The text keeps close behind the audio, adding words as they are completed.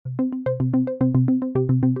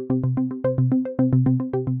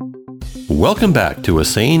Welcome back to A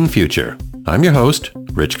Sane Future. I'm your host,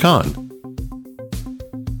 Rich Kahn.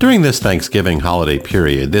 During this Thanksgiving holiday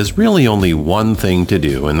period, there's really only one thing to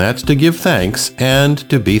do, and that's to give thanks and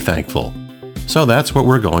to be thankful. So that's what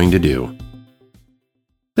we're going to do.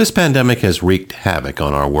 This pandemic has wreaked havoc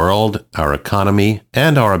on our world, our economy,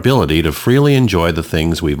 and our ability to freely enjoy the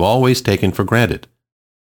things we've always taken for granted.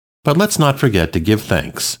 But let's not forget to give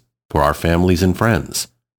thanks for our families and friends,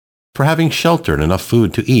 for having shelter and enough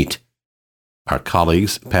food to eat, our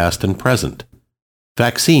colleagues past and present,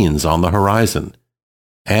 vaccines on the horizon,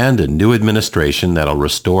 and a new administration that'll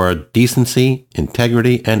restore decency,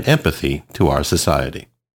 integrity, and empathy to our society.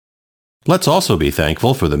 Let's also be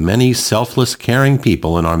thankful for the many selfless, caring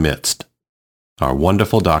people in our midst. Our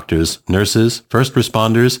wonderful doctors, nurses, first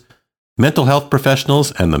responders, mental health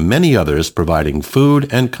professionals, and the many others providing food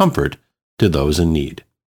and comfort to those in need.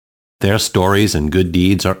 Their stories and good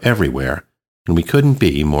deeds are everywhere, and we couldn't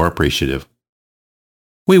be more appreciative.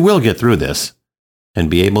 We will get through this and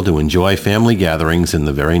be able to enjoy family gatherings in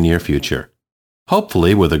the very near future,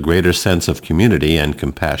 hopefully with a greater sense of community and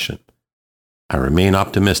compassion. I remain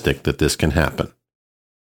optimistic that this can happen.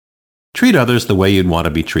 Treat others the way you'd want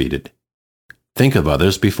to be treated. Think of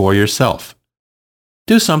others before yourself.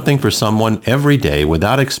 Do something for someone every day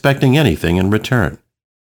without expecting anything in return.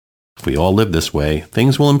 If we all live this way,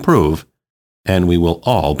 things will improve, and we will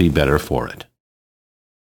all be better for it.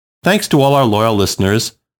 Thanks to all our loyal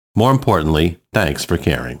listeners. More importantly, thanks for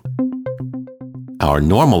caring. Our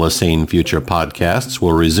normal A Sane Future podcasts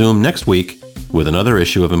will resume next week with another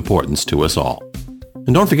issue of importance to us all.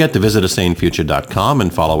 And don't forget to visit asanefuture.com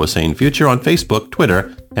and follow A Sane Future on Facebook,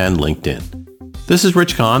 Twitter, and LinkedIn. This is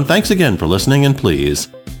Rich Kahn. Thanks again for listening, and please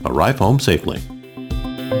arrive home safely.